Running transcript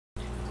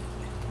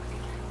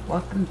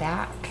Welcome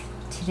back.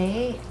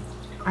 Today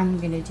I'm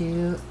going to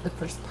do the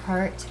first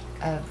part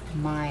of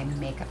my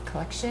makeup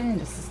collection.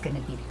 This is going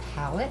to be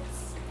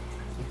palettes.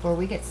 Before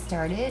we get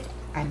started,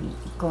 I'm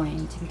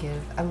going to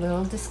give a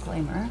little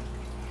disclaimer.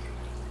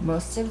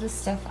 Most of the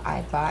stuff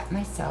I bought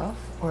myself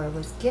or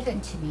was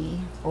given to me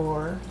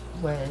or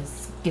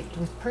was gift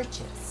with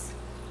purchase.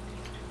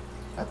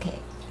 Okay,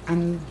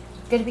 I'm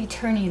going to be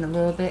turning a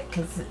little bit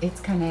because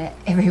it's kind of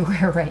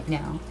everywhere right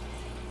now.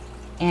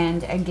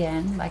 And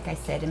again, like I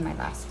said in my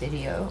last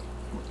video,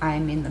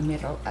 I'm in the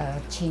middle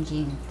of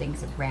changing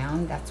things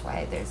around. That's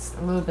why there's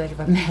a little bit of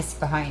a mess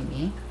behind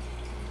me.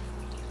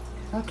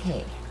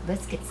 Okay,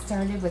 let's get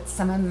started with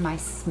some of my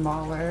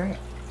smaller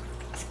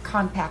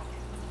compact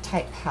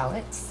type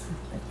palettes.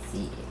 Let's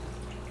see.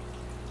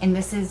 And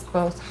this is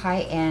both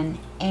high-end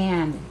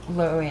and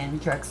low-end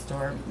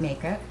drugstore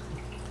makeup.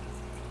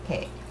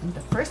 Okay,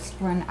 the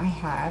first one I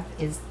have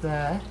is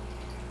the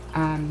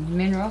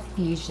Mineral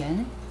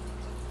Fusion.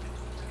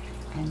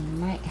 I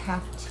might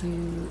have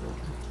to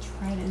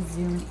try to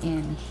zoom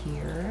in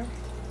here.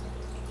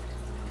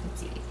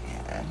 Let's see,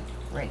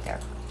 right there.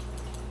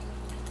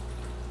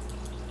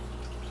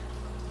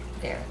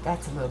 There,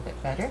 that's a little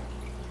bit better.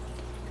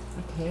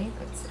 Okay,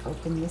 let's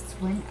open this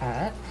one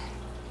up.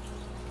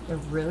 They're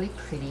really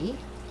pretty.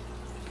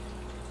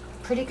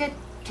 Pretty good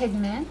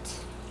pigment.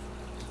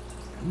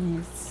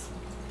 It's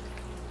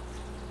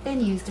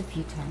been used a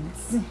few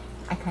times.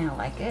 I kind of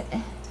like it.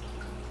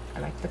 I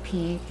like the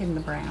pink and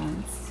the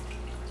browns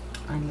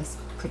on this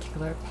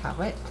particular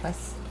palette,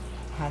 plus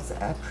it has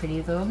a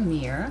pretty little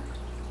mirror,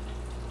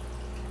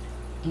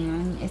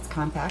 and it's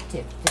compact.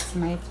 It fits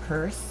my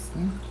purse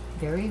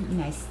very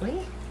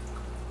nicely.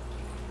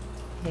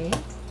 Okay,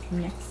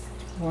 next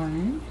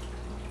one.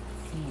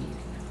 Let's see.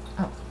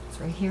 Oh, it's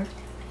right here.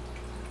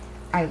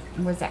 I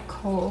was at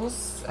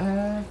Kohl's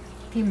a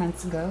few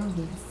months ago.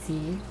 You can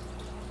see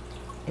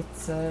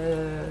it's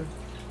a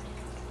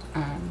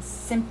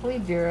Simply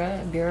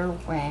Vera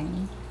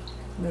Wang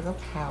little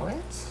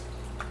palette.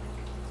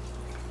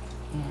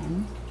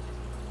 And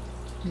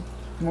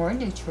more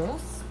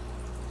neutrals.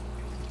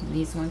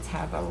 These ones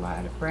have a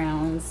lot of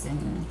browns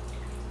and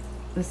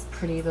this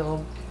pretty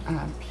little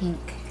pink,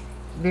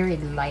 very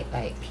light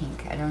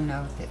pink. I don't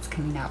know if it's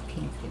coming out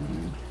pink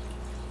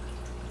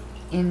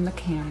in the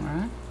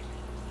camera.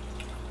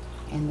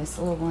 And this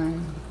little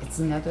one, it's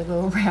another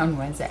little round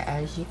one,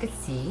 as you can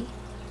see.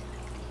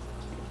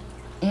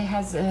 It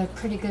has a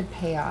pretty good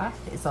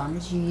payoff as long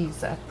as you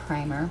use a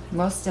primer.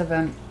 Most of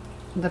them,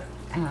 the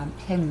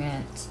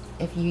pigment,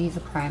 if you use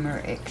a primer,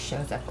 it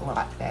shows up a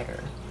lot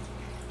better.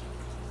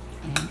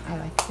 And I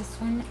like this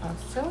one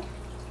also.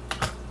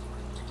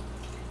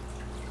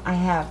 I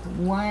have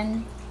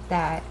one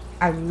that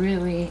I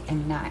really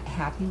am not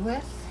happy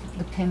with.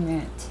 The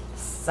pigment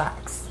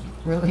sucks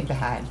really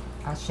bad.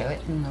 I'll show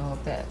it in a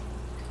little bit.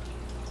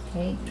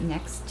 Okay,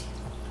 next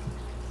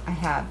I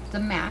have the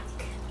MAC.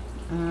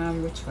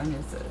 Which one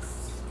is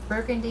this?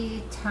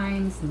 Burgundy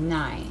times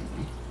 9.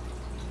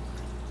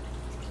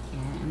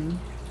 And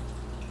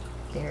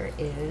there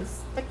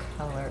is the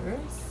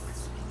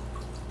colors.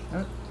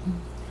 Oh,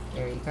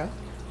 there you go.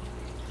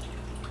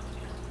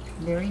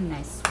 Very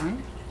nice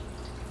one.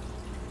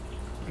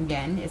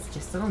 Again, it's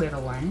just a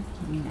little one.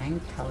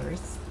 9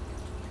 colors.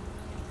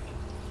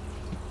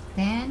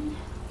 Then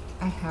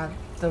I have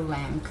the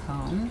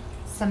Lancome.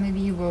 Some of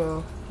you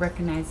will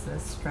recognize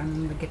this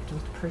from the gift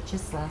with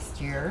purchase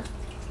last year.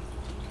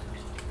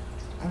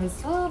 I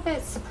was a little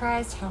bit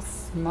surprised how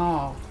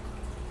small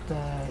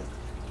the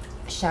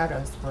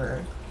shadows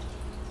were,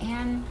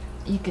 and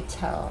you could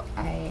tell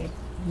I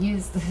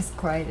used this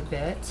quite a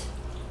bit,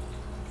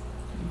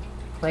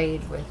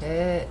 played with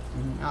it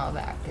and all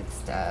that good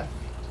stuff.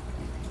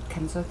 It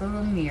comes with a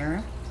little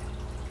mirror.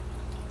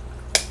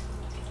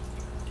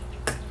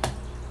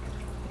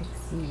 Let's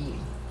see,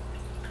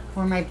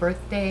 for my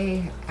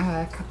birthday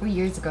a couple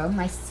years ago,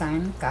 my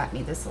son got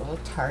me this little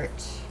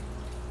Tarte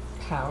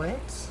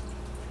palette.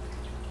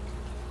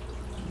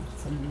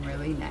 Some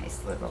really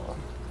nice little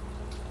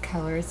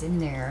colors in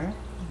there.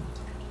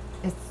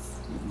 It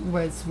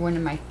was one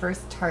of my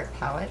first Tarte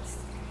palettes,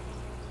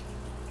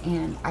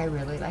 and I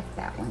really liked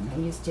that one. I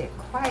used it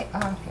quite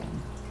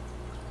often.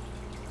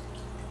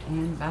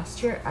 And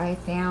last year I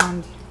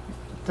found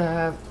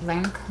the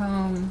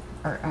Lancome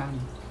or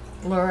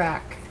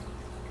Lorac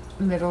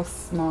little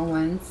small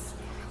ones.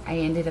 I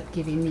ended up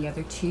giving the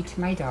other 2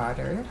 to my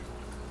daughter.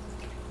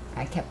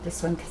 I kept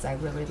this one because I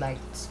really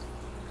liked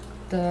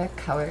the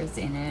colors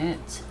in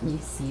it. You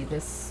see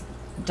this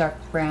dark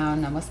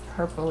brown, almost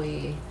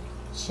purpley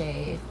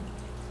shade,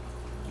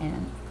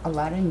 and a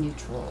lot of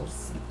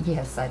neutrals.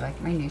 Yes, I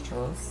like my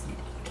neutrals.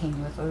 It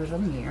came with a little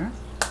mirror.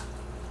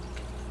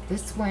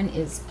 This one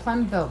is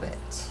Plum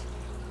Velvet,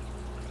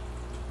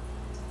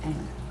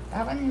 and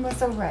that one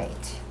was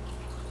alright.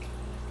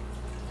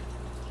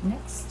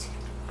 Next,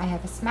 I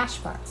have a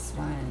Smashbox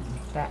one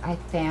that I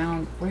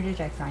found. Where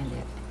did I find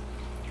it?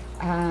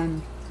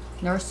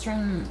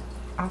 Nordstrom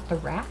off the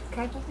rack,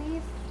 I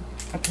believe.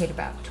 I paid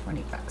about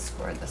 20 bucks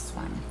for this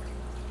one.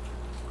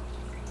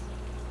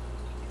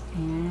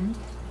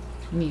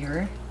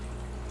 mirror.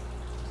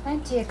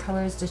 Plenty of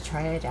colors to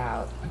try it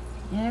out.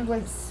 And it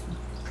was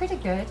pretty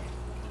good.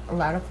 A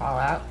lot of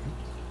fallout.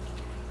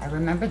 I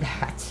remember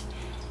that.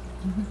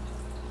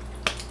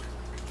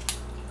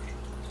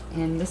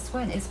 And this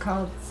one is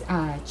called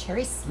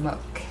Cherry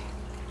Smoke.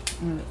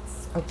 And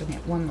let's open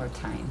it one more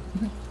time.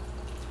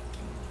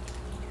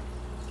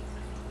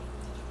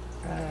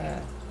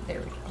 There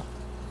we go.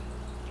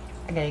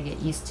 I gotta get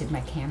used to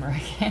my camera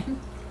again.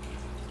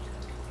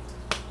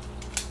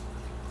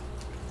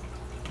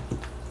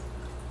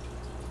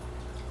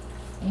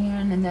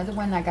 And another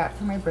one I got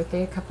for my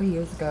birthday a couple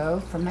years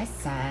ago from my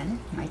son,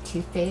 my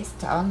Too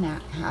Faced All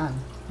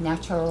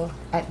Natural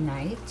at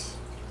Night.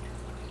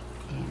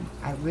 And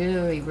I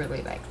really,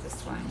 really like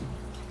this one.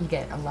 You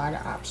get a lot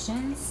of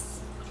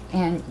options.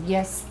 And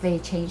yes, they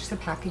changed the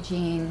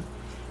packaging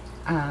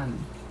a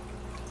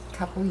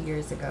couple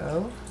years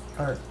ago,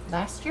 or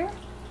last year,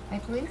 I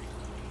believe.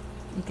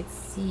 You could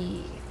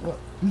see, well,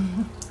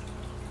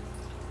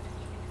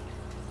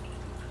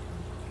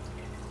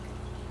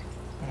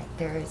 that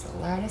there is a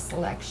lot of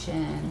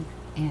selection,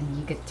 and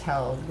you could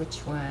tell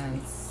which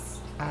ones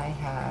I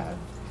have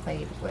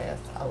played with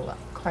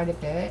quite a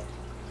bit.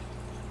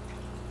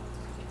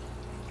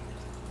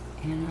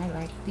 And I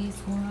like these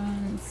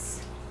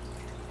ones.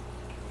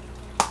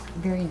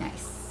 Very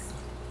nice.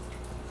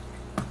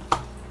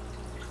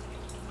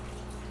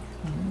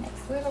 And the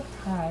next little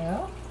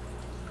pile.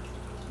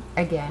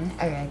 Again,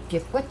 a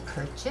gift with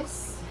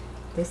purchase.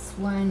 This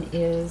one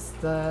is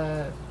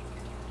the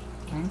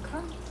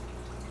Lancome?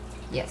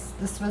 Yes,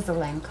 this was a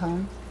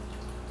Lancome.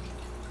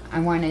 I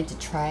wanted to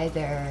try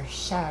their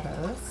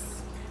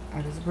shadows.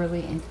 I was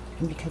really in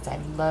because I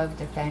love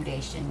their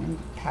foundation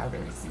and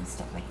powders and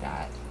stuff like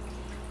that.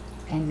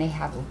 And they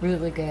have a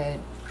really good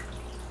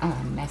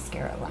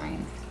mascara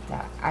line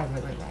that I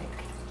really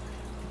like.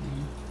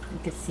 And you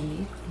can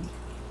see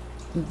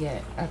you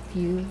get a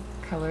few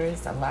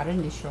colors, a lot of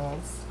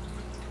neutrals.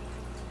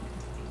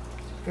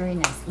 Very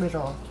nice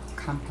little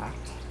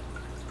compact.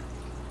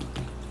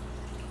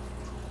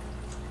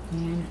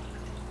 And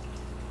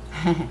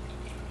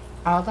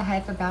all the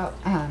hype about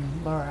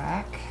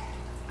Lorac,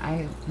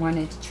 I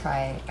wanted to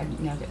try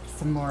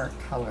some more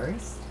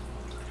colors.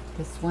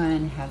 This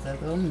one has a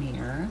little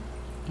mirror,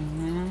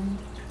 and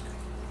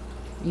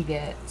you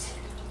get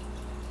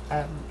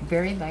a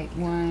very light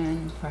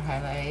one for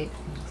highlight,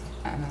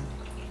 a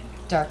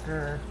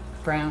darker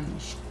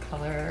brownish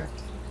color,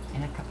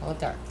 and a couple of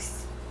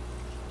darks.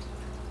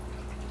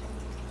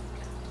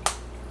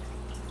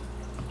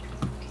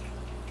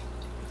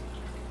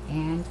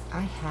 And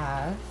I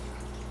have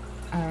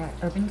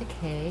Urban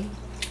Decay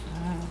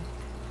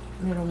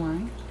little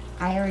one.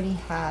 I already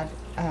had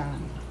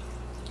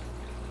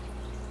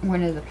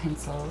one of the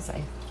pencils.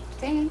 I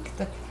think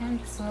the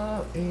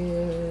pencil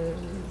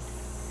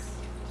is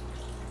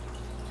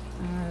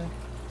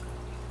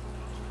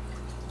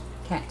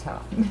can't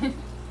tell.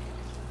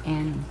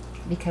 And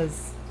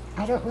because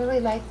I don't really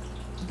like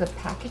the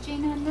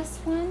packaging on this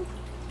one,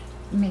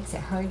 it makes it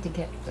hard to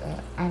get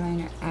the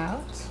eyeliner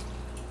out.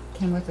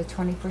 Came with a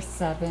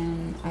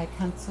 24/7 eye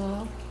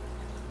pencil,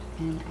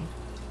 and I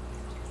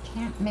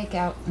can't make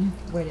out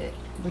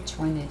which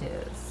one it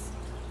is,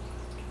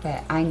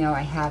 but I know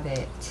I have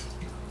it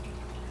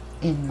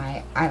in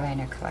my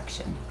eyeliner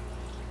collection.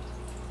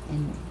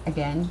 And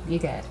again, you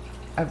get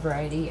a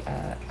variety,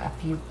 a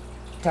few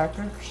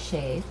darker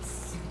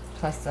shades,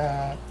 plus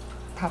a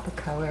pop of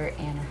color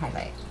and a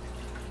highlight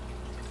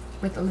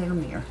with a little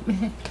mirror.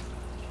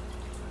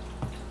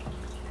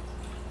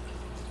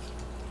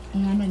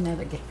 And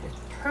another gift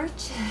with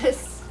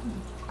purchase.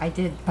 I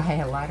did buy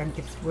a lot of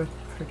gifts with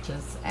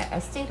purchase at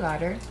Estee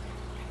Lauder.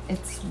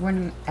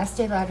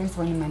 Estee Lauder is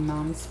one of my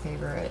mom's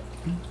favorite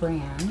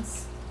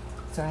brands,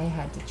 so I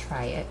had to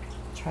try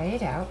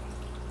it out.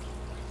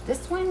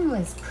 This one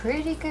was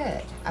pretty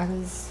good. I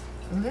was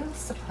a little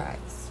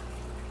surprised,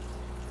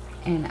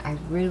 and I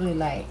really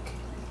like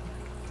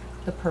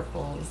the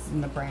purples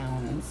and the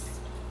browns,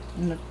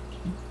 and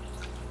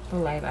the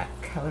lilac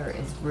color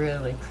is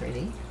really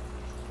pretty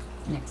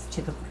next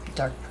to the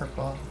dark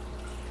purple.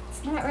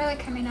 It's not really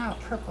coming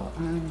out purple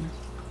on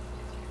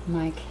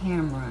my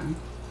camera,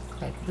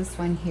 but this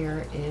one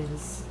here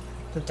is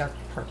the dark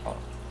purple,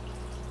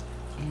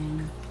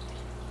 and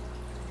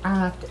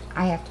I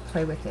have to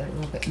play with it a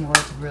little bit more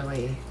to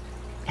really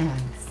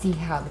see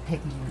how the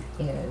pigment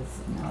is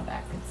and all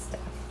that good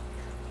stuff.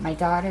 My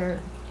daughter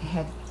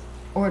had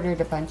ordered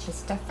a bunch of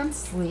stuff from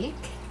Sleek,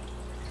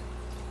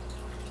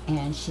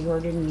 and she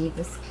ordered me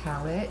this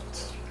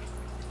palette,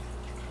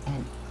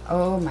 and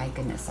oh my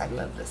goodness, I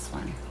love this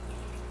one.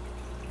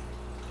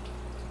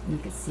 You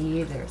can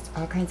see there's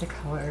all kinds of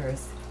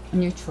colors,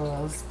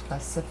 neutrals,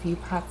 plus a few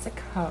pops of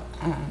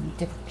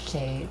different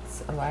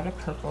shades, a lot of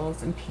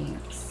purples and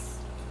pinks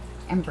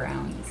and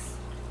browns,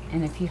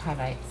 and a few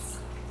highlights.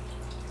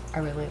 I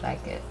really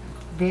like it.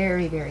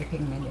 Very, very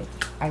pigmented.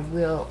 I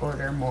will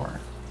order more.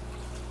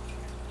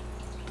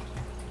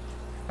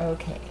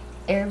 Okay,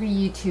 every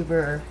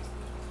YouTuber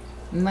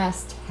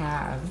must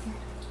have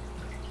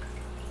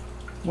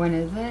one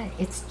of the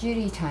It's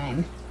Judy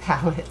Time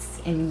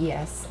palettes, and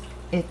yes,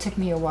 it took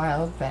me a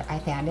while, but I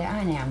found it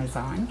on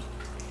Amazon.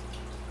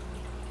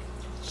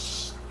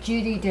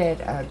 Judy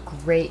did a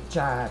great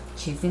job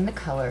choosing the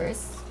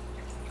colors,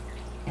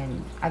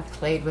 and I've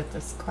played with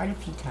this quite a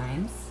few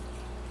times.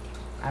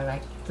 I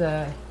like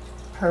the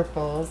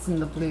purples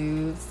and the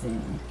blues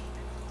and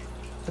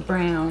the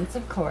browns,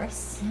 of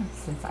course,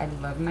 since I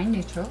love my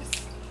neutrals.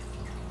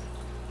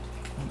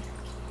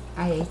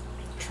 I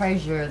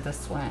treasure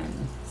this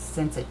one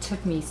since it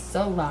took me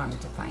so long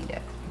to find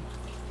it.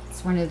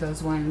 It's one of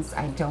those ones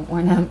I don't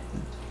want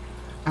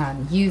to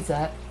use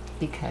up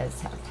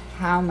because of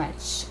how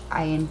much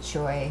I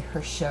enjoy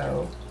her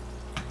show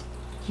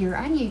here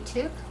on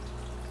YouTube.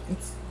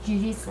 It's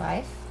Judy's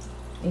Life,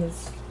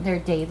 is their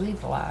daily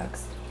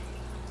vlogs.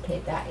 Okay,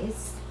 that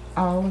is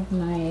all of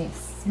my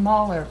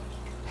smaller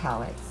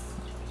palettes.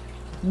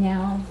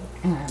 Now,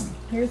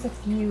 here's a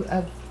few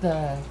of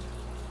the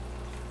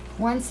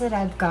ones that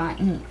I've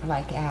gotten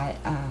like at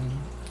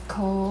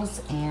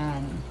Kohl's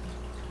and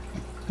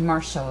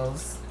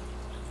Marshall's.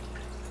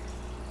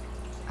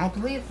 I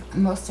believe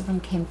most of them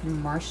came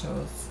from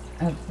Marshall's,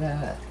 of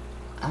the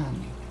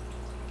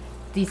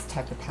these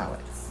type of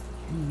palettes.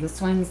 And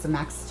this one's the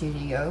Max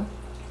Studio.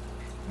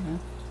 Yeah.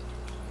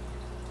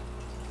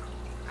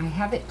 I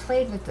haven't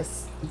played with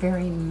this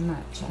very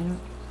much.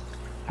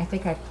 I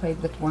think I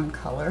played with one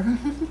color,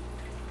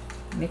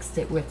 mixed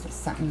it with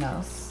something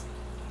else.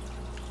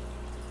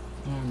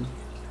 And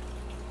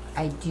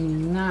I do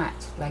not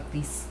like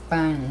these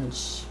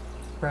sponge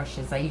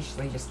brushes. I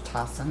usually just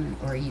toss them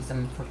or use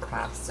them for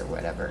crafts or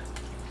whatever.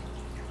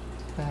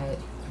 But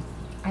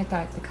I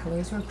thought the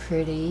colors were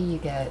pretty. You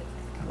get,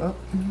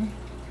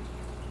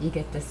 you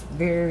get this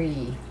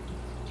very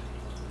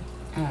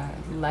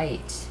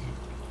light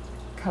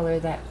color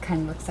that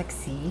kind of looks like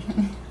sea,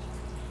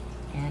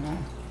 and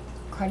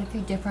quite a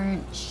few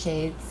different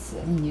shades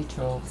of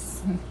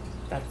neutrals.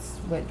 That's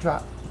what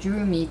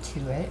drew me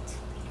to it.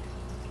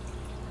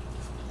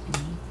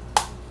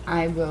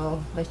 I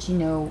will let you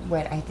know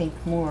what I think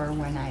more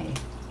when I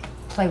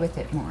play with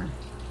it more.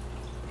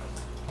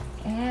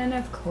 And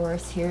of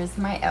course, here's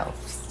my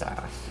elf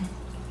stuff.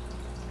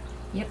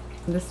 Yep,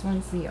 this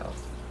one's the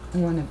elf.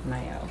 One of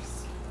my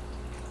elves.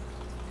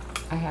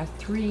 I have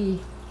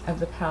 3 of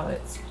the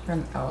palettes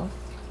from elf.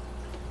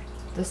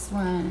 This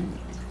one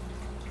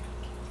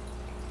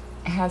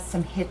has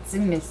some hits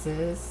and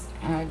misses.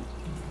 I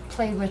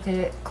played with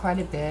it quite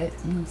a bit,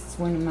 and it's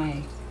one of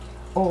my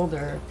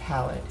older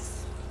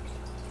palettes.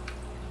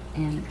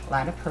 And a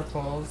lot of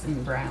purples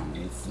and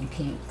browns and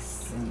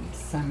pinks and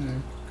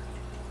some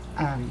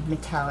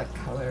metallic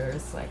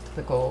colors like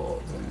the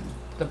gold and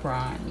the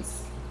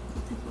bronze,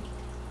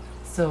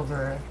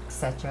 silver,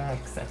 etc.,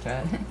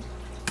 etc.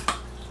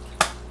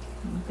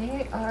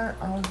 They are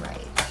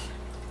alright.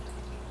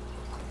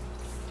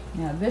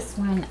 Now this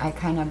one I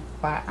kind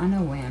of bought on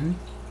a whim.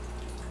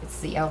 It's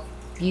the Elf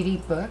Beauty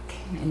book,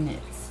 and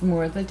it's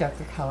more of the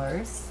darker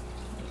colors.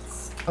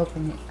 Let's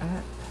open it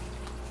up.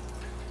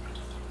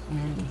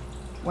 And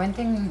one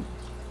thing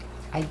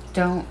I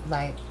don't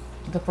like,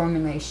 the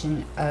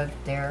formulation of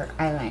their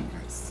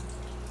eyeliners.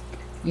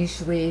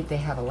 Usually they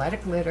have a lot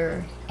of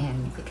glitter,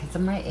 and because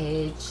of my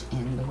age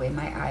and the way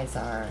my eyes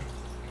are,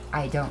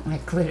 I don't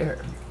like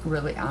glitter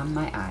really on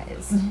my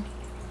eyes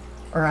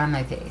or on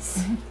my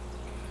face.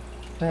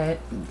 But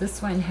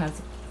this one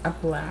has a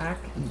black,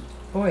 and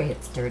boy,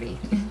 it's dirty,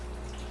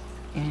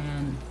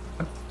 and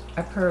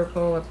a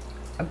purple,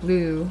 a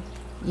blue.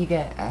 You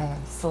get a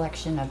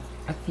selection of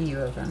a few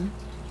of them,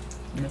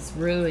 and this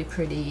really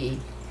pretty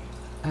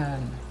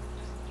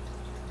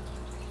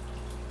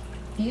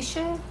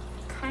fuchsia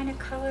kind of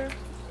color.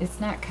 It's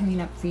not coming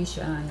up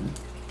fuchsia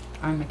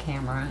on the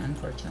camera,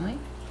 unfortunately,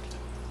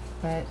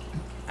 but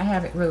I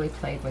haven't really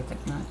played with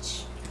it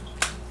much.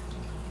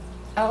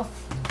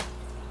 Elf,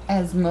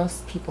 as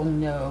most people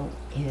know,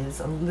 is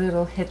a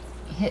little hit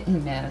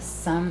and miss.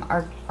 Some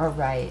are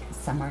right,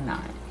 some are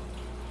not.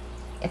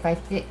 If I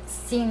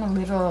seem a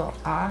little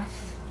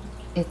off,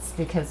 it's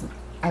because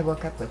I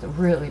woke up with a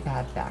really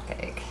bad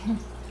backache.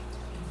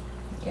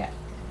 Yeah.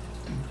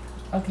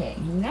 Okay,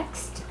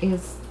 next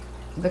is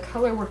the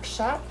Color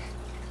Workshop,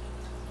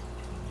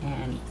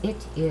 and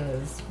it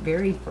is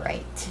very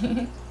bright.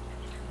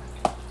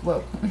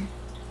 Whoa,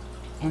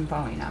 and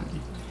falling on me.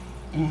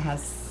 And it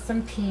has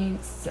some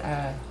pinks,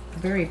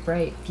 very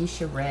bright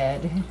fuchsia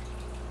red,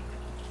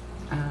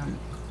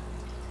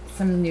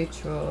 some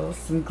neutrals,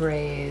 some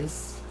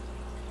grays,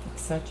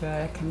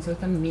 etc. It comes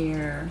with a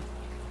mirror,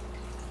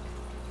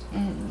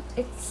 and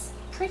it's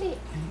pretty,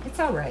 it's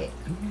alright.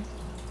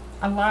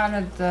 A lot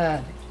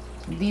of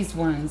these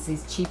ones,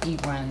 these cheapy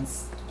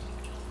ones,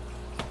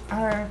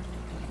 are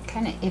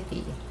kind of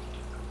iffy,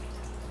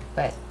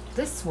 but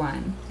this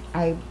one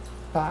I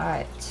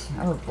bought,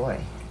 oh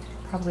boy,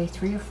 probably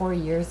 3 or 4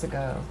 years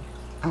ago.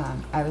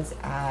 I was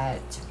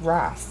at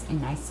Ross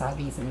and I saw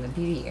these in the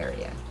beauty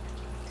area,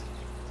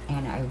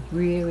 and I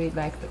really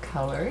like the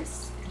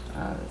colors.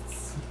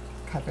 Let's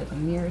cover the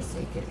mirror so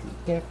you can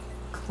get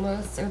a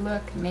closer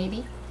look,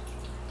 maybe.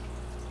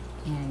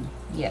 And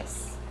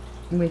yes,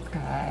 we've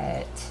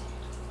got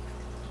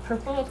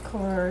purple, of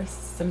course,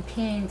 some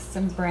pinks,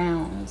 some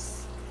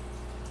browns,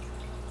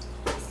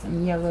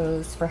 some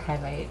yellows for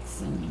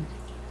highlights, and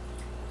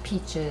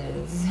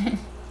peaches.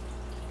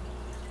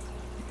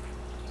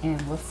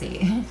 And we'll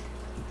see.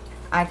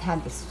 I've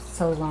had this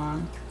so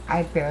long,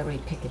 I barely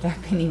pick it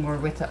up anymore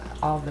with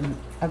all the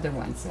other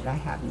ones that I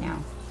have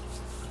now.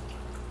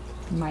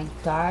 My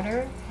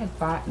daughter had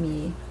bought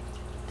me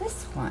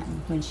this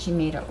one when she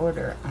made an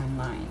order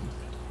online.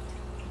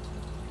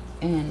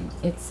 And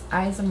it's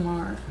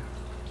Isomar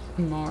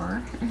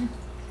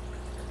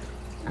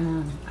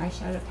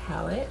eyeshadow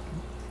palette.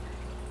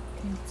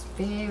 It's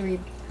very,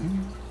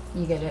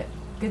 you get a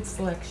good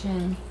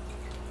selection.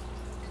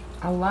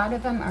 A lot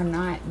of them are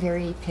not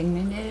very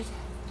pigmented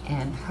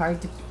and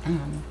hard to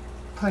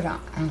put on,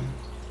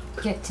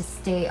 get to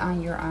stay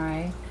on your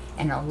eye,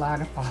 and a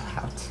lot of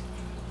fallout.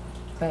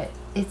 But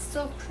it's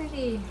still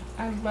pretty.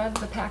 I love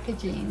the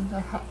packaging,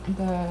 the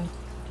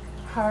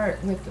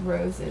heart with the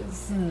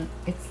roses, and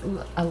it's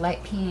a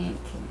light pink,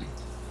 and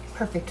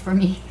perfect for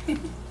me. Okay,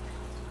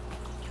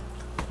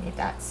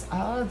 that's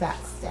all of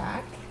that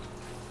stack.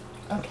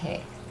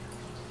 Okay,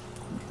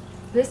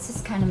 this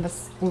is kind of a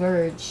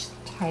splurge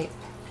type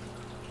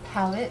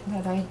palette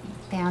that I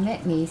found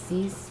at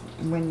Macy's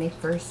when they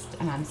first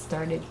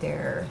started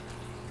their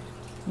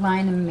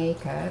line of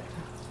makeup,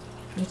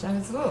 which I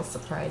was a little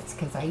surprised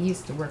because I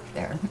used to work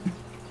there.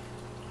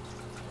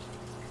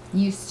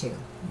 Used to.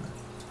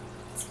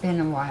 It's been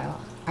a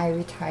while. I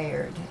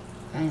retired,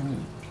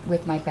 and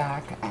with my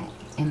back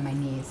and my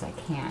knees, I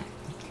can't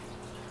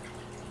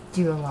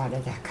do a lot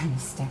of that kind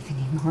of stuff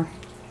anymore.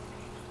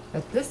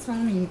 But this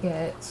one, you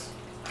get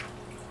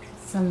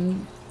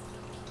some,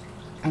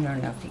 I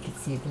don't know if you can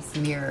see, this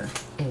mirror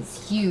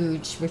is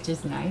huge, which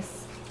is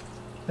nice.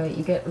 But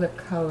you get lip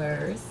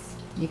colors,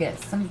 you get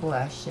some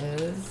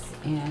blushes,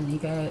 and you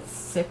get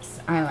 6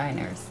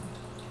 eyeliners,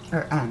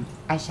 or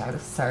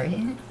eyeshadows,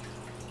 sorry.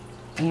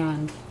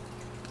 And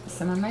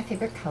some of my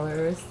favorite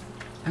colors.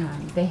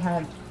 They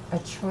had a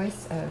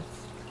choice of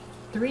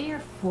 3 or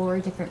 4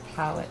 different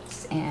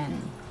palettes, and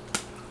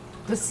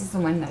this is the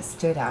one that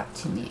stood out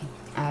to me.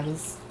 I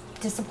was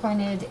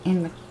disappointed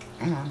in the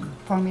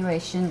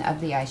formulation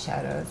of the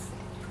eyeshadows.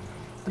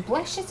 The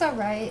blush is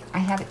alright. I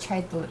haven't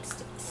tried the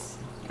lipsticks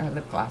or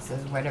lip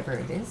glosses, whatever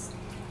it is,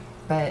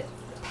 but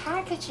the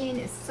packaging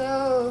is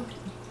so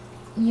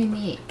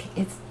unique.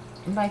 It's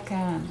like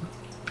a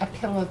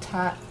pillow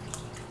top,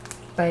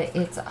 but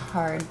it's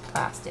hard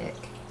plastic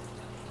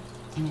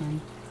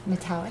and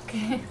metallic.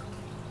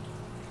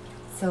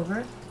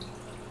 Silver.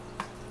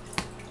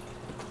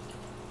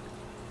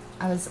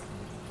 I was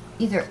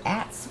either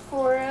at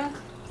Sephora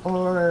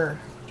or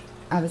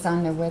I was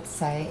on their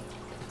website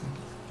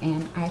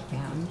and I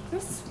found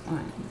this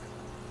one,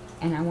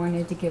 and I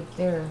wanted to give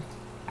their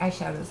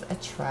eyeshadows a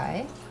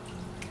try.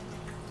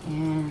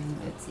 And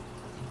let's see,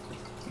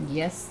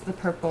 yes, the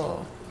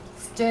purple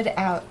stood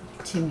out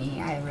to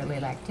me. I really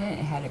liked it.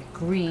 It had a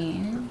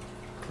green,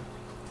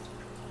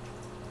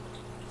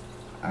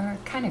 or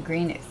kind of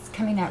green. It's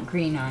coming out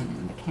green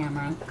on the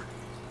camera,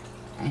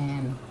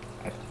 and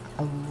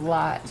a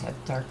lot of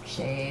dark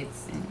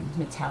shades and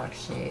metallic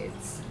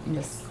shades. And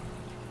this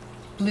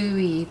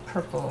bluey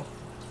purple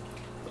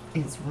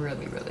is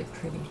really, really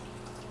pretty.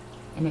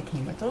 And it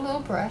came with a little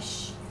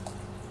brush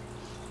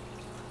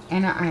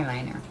and an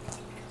eyeliner.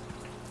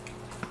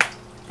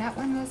 That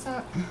one was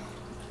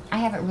I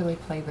haven't really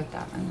played with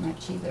that one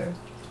much either.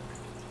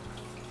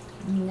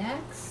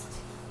 Next,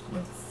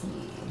 let's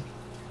see.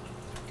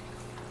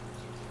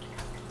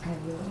 I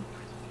will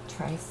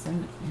try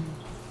some,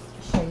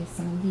 show you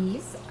some of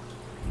these.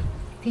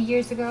 A few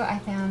years ago, I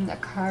found a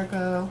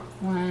cargo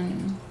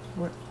one.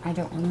 Where, I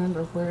don't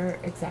remember where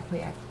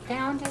exactly I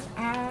found it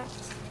at.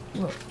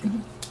 Whoa.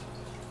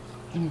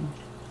 And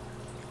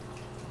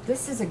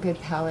this is a good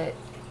palette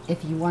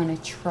if you want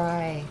to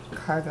try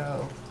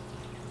cargo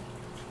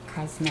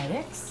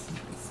cosmetics.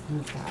 Let's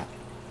move that.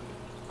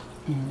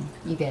 And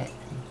you get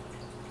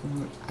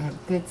a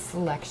good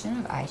selection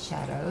of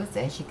eyeshadows,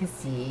 as you can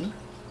see.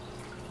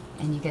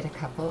 And you get a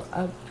couple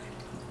of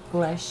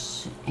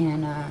blush,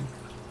 and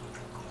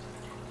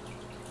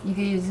you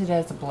can use it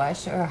as a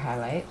blush or a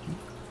highlight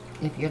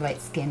if you're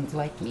light skinned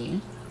like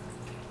me.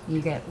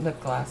 You get lip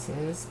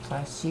glosses,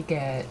 plus you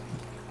get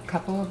a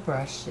couple of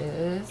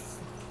brushes,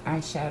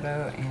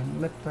 eyeshadow and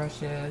lip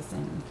brushes,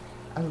 and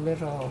a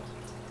little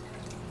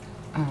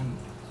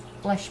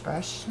blush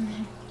brush.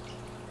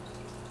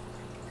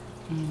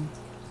 And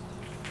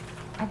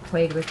I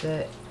played with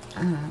it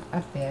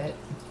a bit.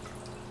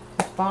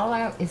 The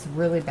fallout is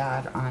really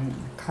bad on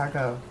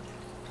cargo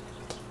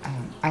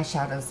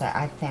eyeshadows that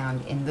I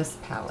found in this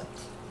palette.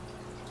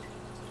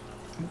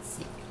 Let's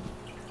see.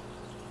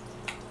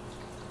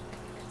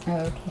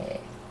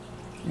 Okay,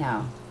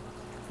 now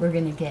we're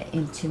gonna get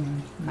into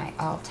my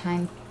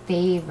all-time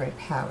favorite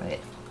palette.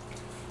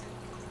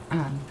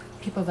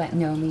 People that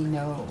know me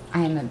know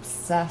I am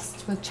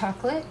obsessed with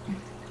chocolate,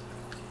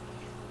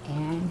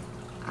 and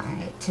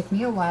it took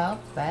me a while,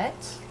 but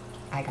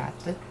I got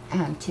the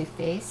Too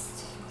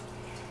Faced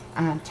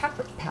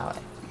chocolate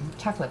palette,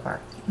 chocolate bar.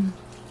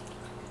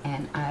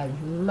 And I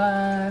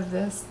love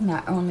this.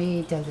 Not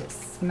only does it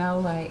smell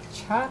like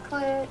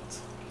chocolate,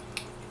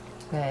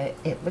 but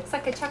it looks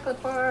like a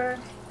chocolate bar,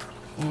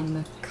 and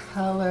the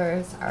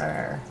colors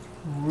are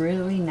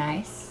really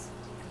nice,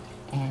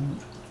 and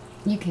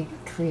you can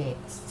create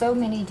so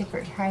many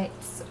different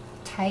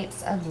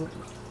types of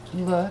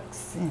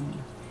looks, and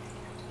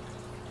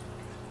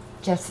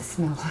just the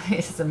smell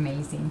is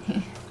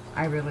amazing.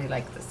 I really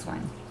like this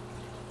one.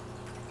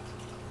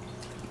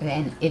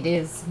 And it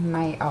is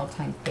my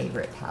all-time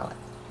favorite palette.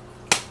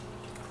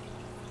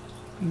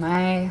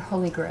 My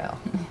holy grail.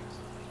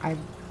 I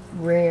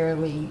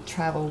rarely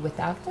travel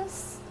without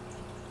this.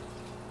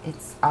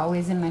 It's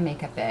always in my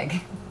makeup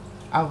bag.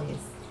 Always.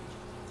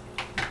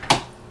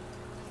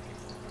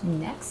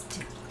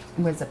 Next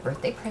was a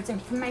birthday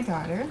present from my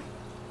daughter.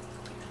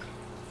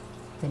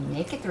 The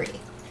Naked 3.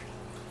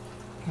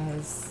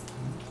 Because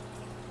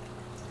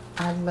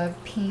I love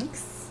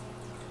pinks,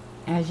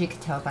 as you can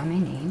tell by my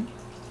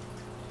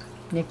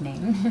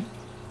nickname.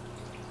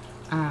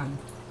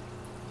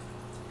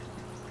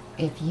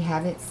 If you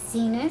haven't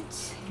seen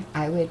it,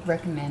 I would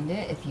recommend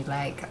it if you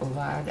like a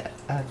lot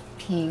of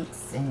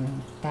pinks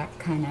and that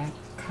kind of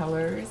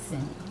colors,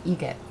 and you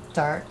get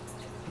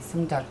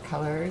some dark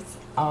colors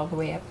all the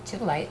way up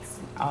to lights,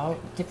 all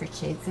different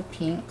shades of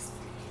pinks,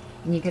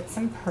 and you get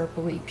some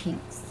purpley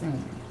pinks,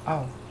 and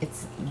oh,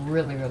 it's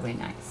really, really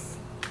nice.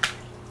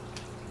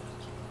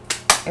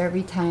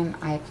 Every time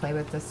I play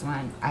with this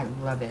one, I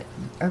love it.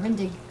 Urban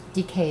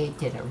Decay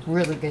did a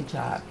really good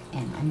job,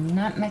 and I'm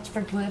not much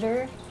for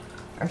glitter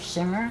or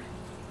shimmer,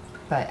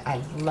 but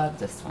I love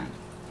this one.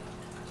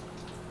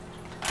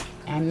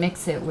 I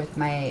mix it with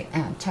my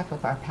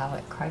chocolate bar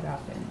palette quite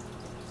often.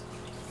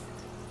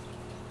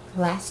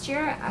 Last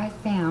year I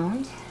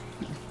found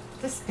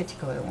this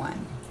particular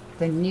one,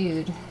 the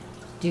Nude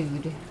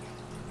Dude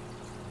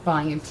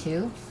Volume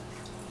 2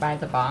 by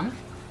The Balm.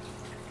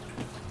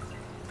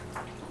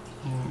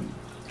 And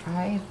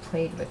I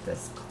played with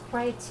this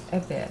quite a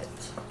bit,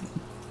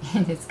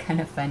 and it's kind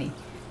of funny.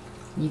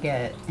 You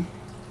get,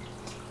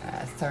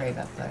 sorry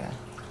about the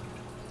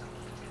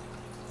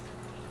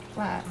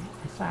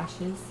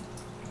flashes.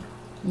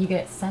 You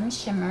get some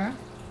shimmer,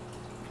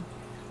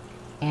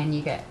 and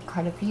you get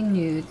quite a few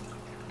nude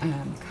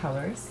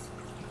colors,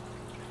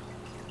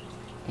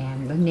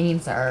 and the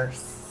names are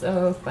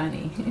so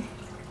funny.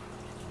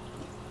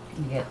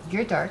 You get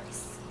your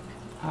darks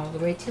all the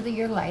way to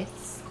your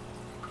lights,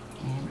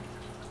 and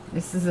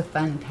this is a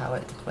fun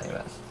palette to play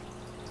with.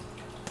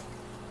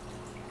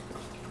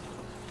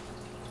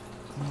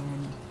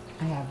 And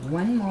I have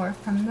one more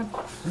from the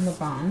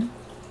Balm,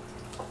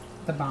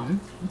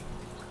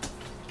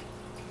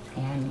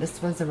 and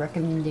this was a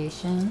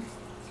recommendation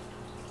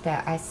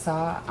that I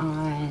saw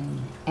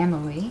on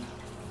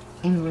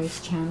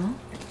Emily's channel,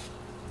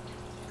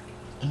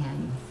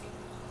 and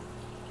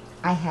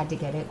I had to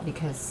get it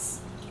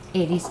because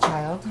 80s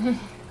child.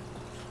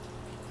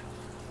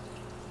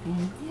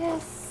 And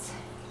yes,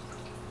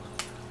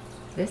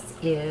 this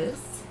is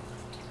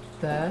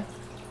the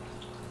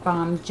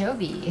Bon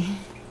Jovi.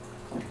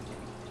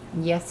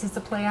 Yes, it's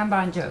a play on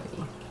Bon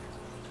Jovi.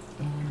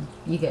 And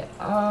you get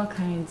all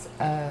kinds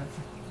of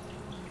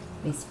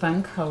these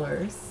fun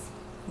colors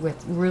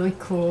with really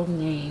cool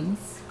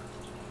names.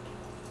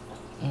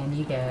 And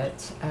you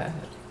get,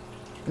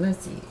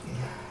 let's see,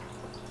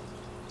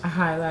 a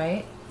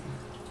highlight,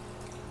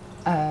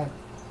 a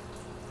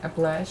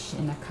blush,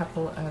 and a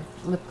couple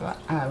of lip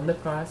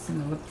gloss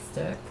and a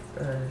lipstick,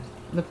 or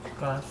lip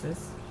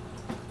glosses.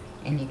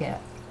 And you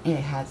get, it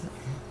has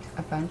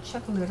a bunch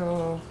of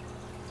little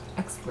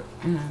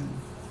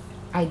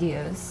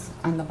ideas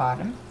on the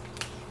bottom.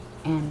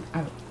 And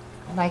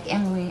like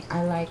Emily,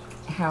 I like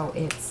how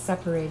it's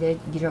separated.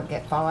 You don't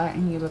get fallout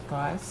in your lip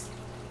gloss.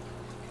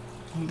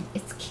 And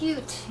it's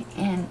cute,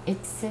 and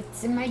it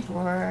sits in my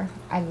drawer.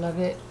 I love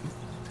it.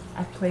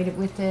 I played it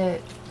with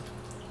it.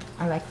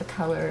 I like the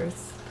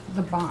colors.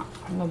 The Balm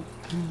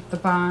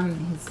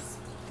has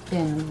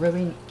been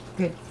really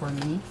good for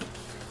me.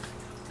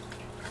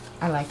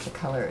 I like the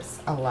colors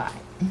a lot.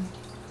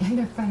 And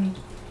they're funny.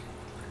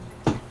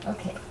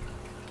 Okay.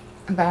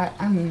 About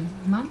a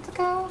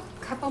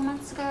couple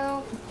months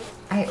ago,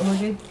 I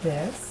ordered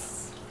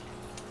this,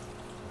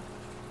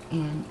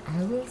 and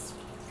I was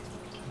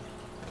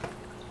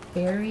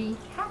very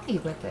happy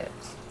with it.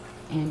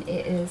 And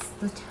it is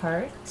the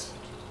Tarte,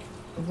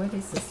 what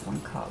is this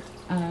one called?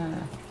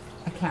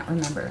 I can't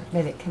remember,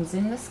 but it comes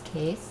in this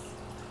case,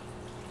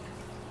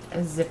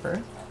 a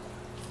zipper.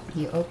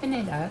 You open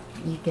it up,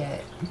 you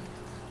get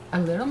a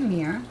little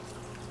mirror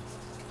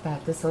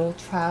that this little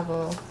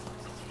travel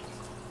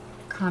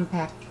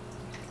compact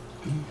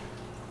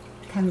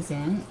comes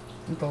in,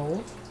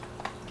 gold.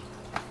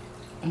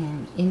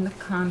 And in the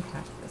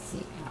compact, let's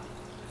see, I'll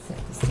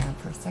set this down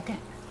for a second.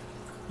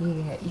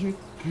 You get your,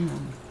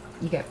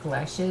 you get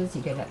blushes,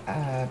 you get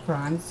a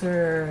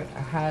bronzer,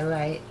 a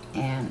highlight,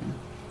 and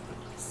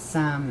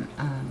some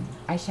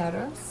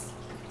eyeshadows.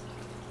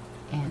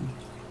 And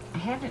I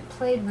haven't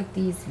played with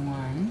these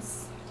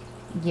ones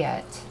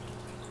yet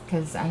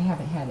because I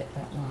haven't had it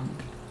that long.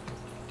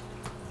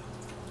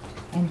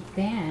 And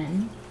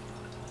then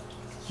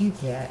you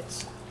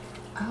get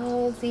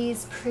all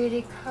these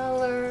pretty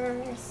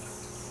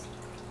colors,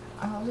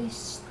 all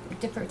these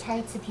different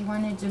types if you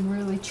wanted to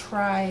really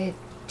try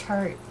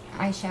Tarte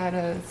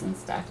eyeshadows and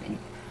stuff. And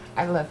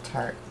I love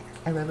Tarte,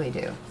 I really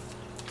do.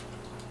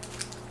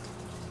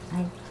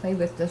 I've played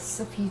with this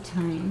a few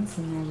times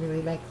and I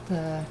really like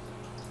the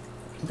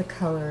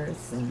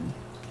colors and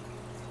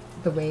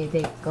the way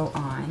they go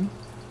on.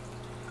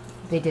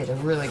 They did a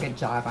really good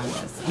job on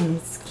this, and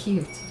it's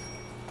cute.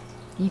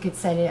 You could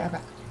set it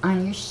up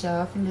on your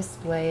shelf and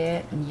display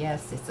it, and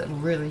yes, it's a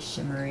really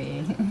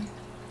shimmery.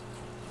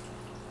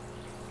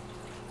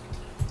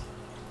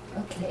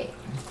 Okay,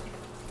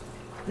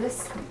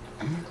 this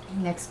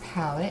next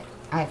palette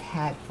I've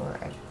had for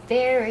a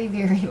very,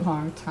 very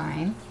long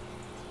time,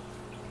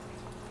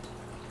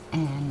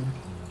 and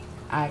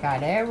I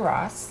got it at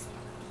Ross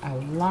a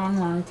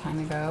long time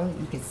ago.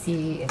 You can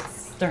see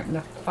it's starting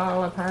to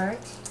fall apart,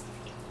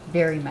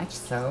 very much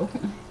so.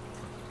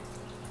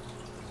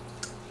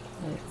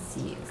 Let's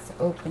see, let's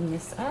open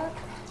this up.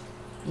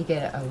 You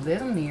get a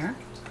little mirror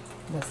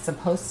that's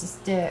supposed to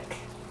stick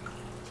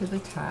to the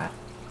top,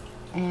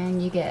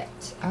 and you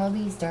get all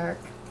these dark,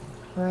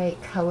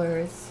 bright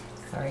colors.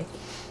 Sorry.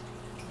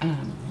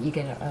 You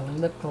get a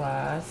lip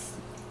gloss,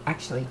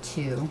 actually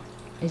two.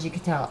 As you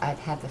can tell, I've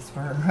had this for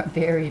a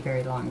very,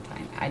 very long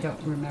time. I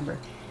don't remember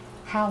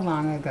how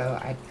long ago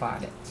I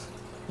bought it.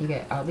 You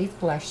get all these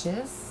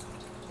blushes.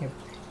 They're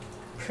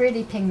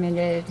pretty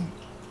pigmented,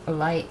 a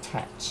light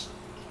touch.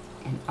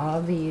 And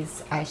all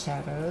these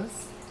eyeshadows.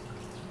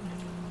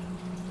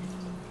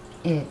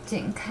 It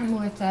didn't come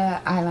with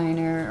a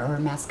eyeliner or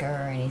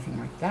mascara or anything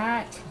like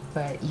that,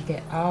 but you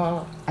get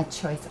a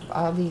choice of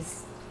all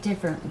these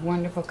different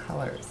wonderful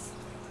colors.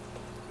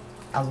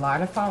 A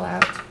lot of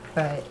fallout,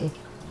 but if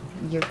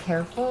you're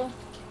careful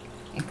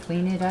and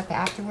clean it up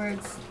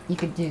afterwards, you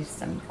could do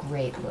some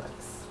great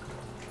looks.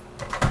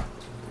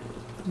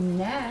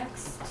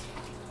 Next,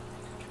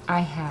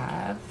 I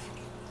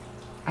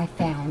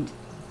found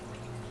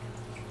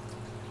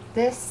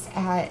this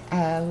at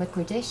a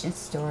liquidation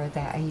store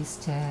that I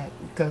used to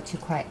go to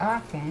quite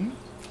often.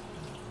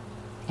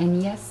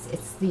 And yes,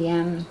 it's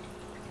the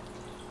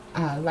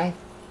Life,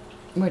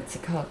 what's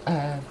it called?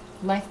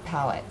 Life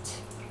palette,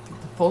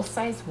 the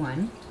full-size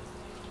one.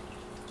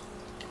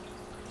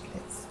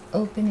 Let's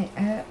open it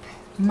up.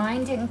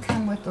 Mine didn't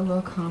come with a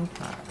little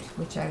compact,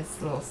 which I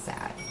was a little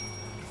sad.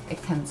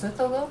 It comes with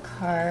a little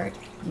card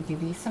to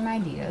give you some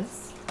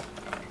ideas.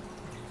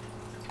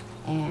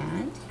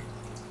 And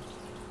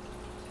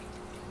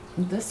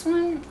this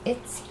one,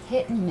 it's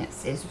hit and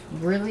miss. It's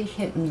really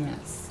hit and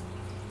miss.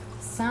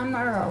 Some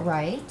are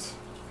alright,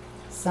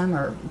 some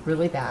are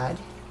really bad,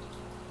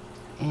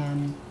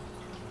 and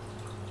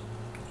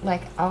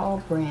like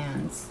all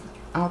brands,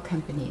 all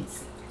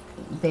companies,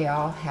 they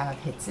all have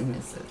hits and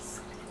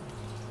misses.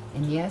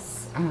 And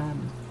yes,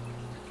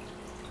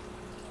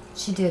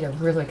 she did a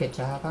really good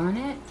job on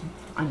it,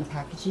 on the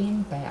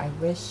packaging, but I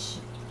wish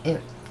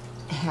it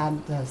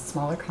had the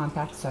smaller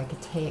compact so I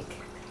could take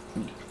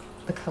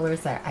the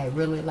colors that I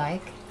really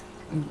like,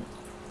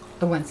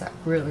 the ones that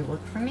really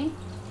work for me,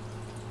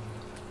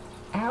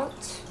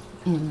 out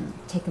and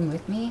take them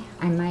with me.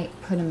 I might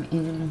put them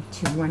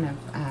into one of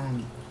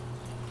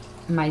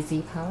my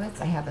Z palettes.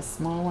 I have a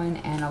small one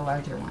and a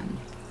larger one,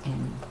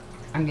 and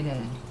I'm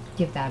gonna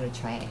give that a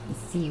try and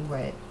see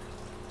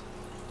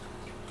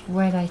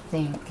what I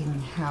think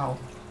and how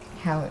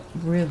it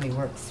really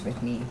works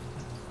with me.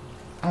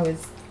 I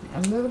was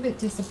a little bit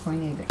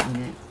disappointed in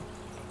it,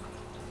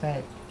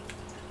 but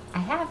I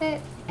have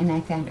it, and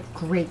I found a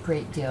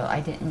great deal. I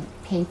didn't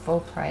pay full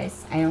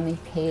price. I only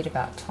paid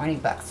about 20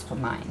 bucks for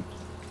mine,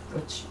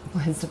 which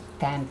was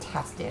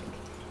fantastic.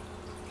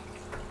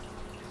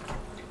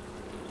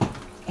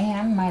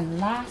 And my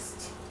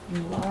last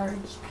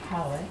large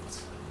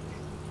palette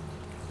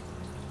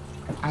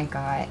I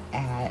got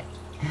at,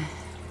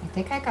 I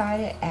think I got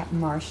it at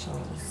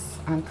Marshall's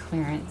on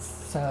clearance,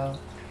 so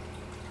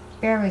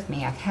bear with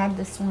me. I've had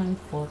this one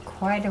for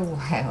quite a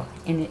while,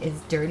 and it is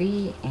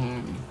dirty,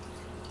 and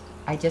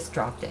I just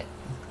dropped it,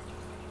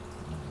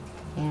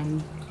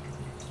 and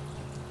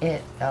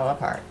it fell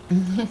apart.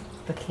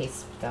 The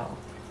case fell.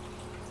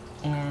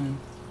 And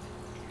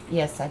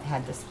yes, I've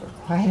had this for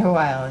quite a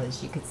while.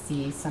 As you could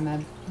see, some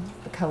of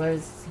the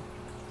colors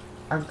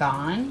are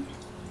gone,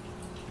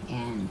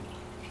 and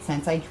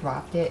since I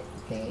dropped it,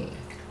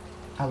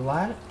 a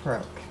lot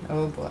broke.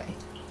 Oh boy.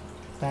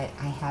 But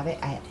I have it,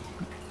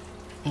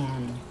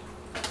 and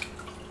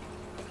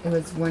it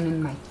was one of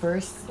my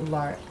first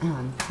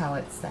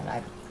palettes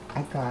that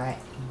I got.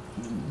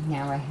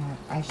 Now I have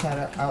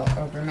eyeshadow all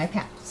over my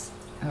pants.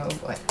 Oh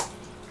boy.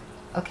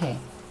 Okay,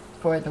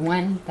 for the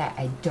one that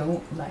I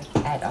don't like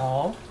at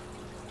all,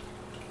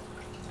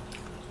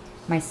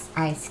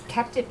 I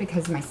kept it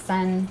because my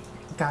son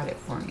got it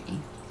for me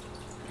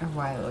a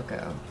while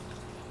ago,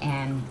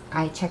 and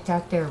I checked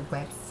out their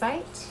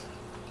website,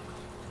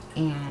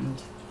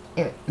 and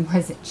it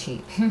wasn't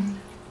cheap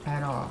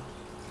at all.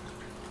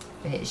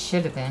 But it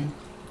should have been.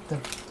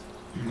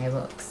 I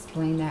will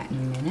explain that in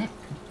a minute.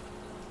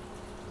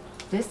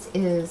 This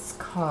is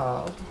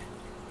called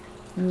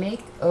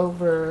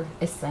Makeover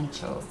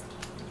Essentials.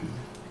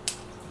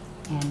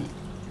 And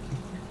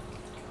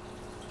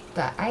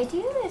the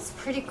idea is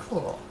pretty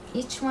cool.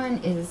 Each one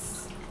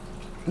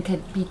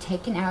could be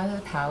taken out of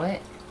the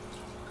palette,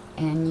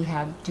 and you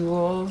have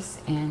duals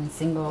and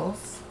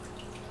singles,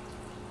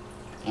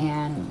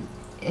 and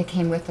it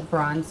came with a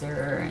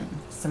bronzer and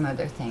some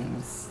other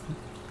things,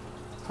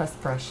 plus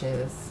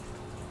brushes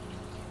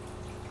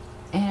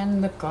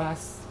and lip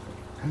gloss,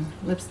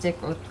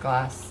 lipstick lip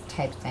gloss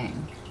type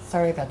thing.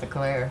 Sorry about the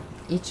glare.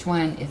 Each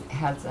one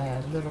has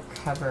a little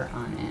cover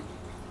on it.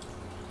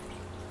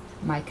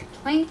 My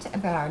complaint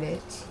about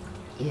it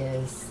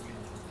is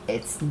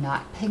it's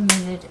not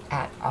pigmented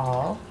at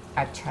all.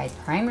 I've tried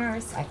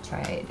primers, I've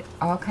tried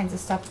all kinds of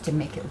stuff to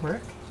make it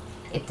work.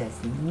 It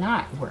does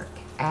not work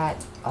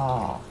at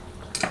all.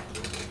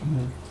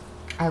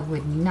 I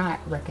would not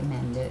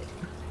recommend it.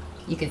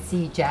 You can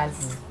see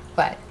Jazz's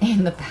butt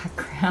in the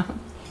background.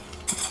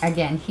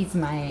 Again, he's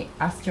my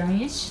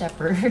Australian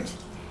Shepherd,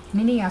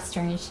 mini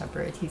Australian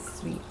Shepherd. He's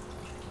sweet.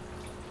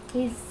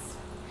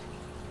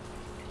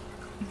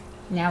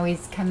 Now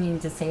he's coming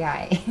to say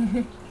hi.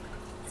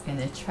 He's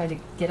gonna try to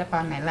get up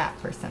on my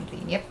lap or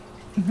something. Yep.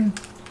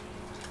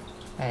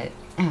 But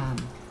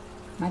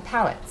my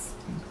palettes,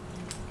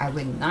 I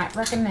would not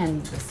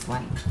recommend this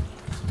one,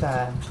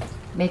 the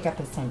Makeup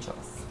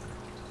Essentials.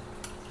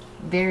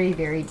 Very,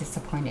 very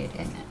disappointed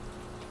in it.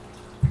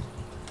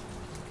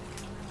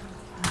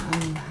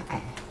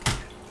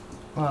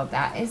 Well,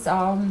 that is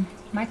all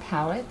my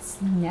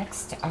palettes.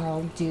 Next,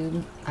 I'll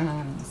do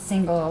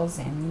singles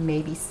and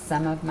maybe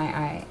some of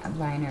my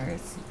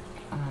eyeliners.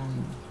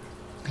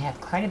 I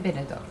have quite a bit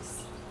of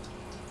those.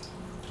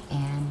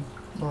 And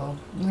we'll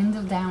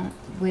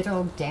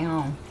whittle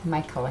down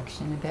my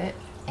collection a bit.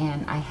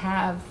 And I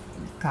have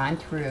gone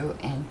through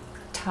and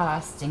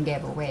tossed and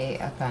gave away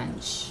a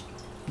bunch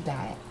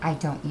that I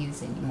don't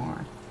use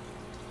anymore.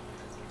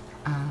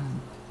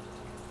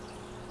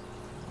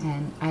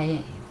 And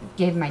I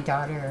gave my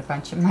daughter a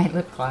bunch of my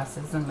lip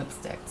glosses and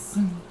lipsticks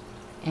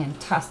and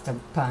tossed a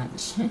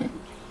bunch.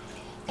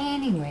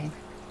 Anyway,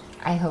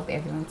 I hope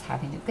everyone's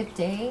having a good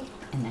day,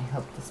 and I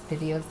hope this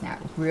video is not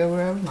real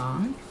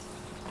long.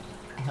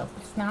 I hope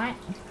it's not.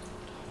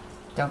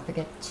 Don't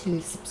forget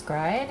to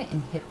subscribe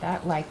and hit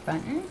that like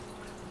button.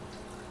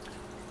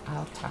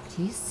 I'll talk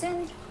to you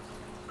soon.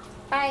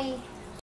 Bye.